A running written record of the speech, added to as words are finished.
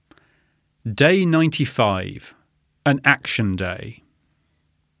Day 95, an action day.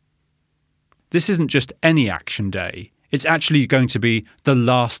 This isn't just any action day. It's actually going to be the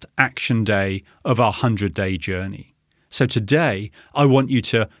last action day of our 100-day journey. So today, I want you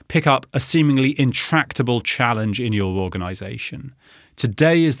to pick up a seemingly intractable challenge in your organisation.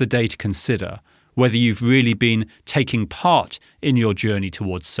 Today is the day to consider whether you've really been taking part in your journey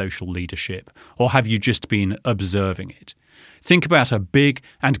towards social leadership, or have you just been observing it? Think about a big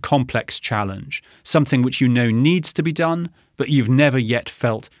and complex challenge, something which you know needs to be done, but you've never yet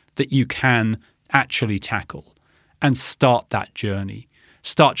felt that you can actually tackle. And start that journey.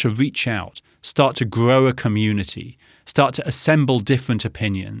 Start to reach out. Start to grow a community. Start to assemble different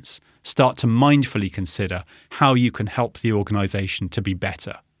opinions. Start to mindfully consider how you can help the organisation to be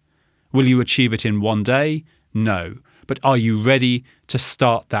better. Will you achieve it in one day? No. But are you ready to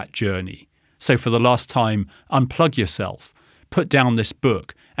start that journey? So for the last time, unplug yourself, put down this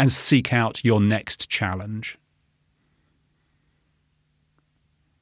book and seek out your next challenge.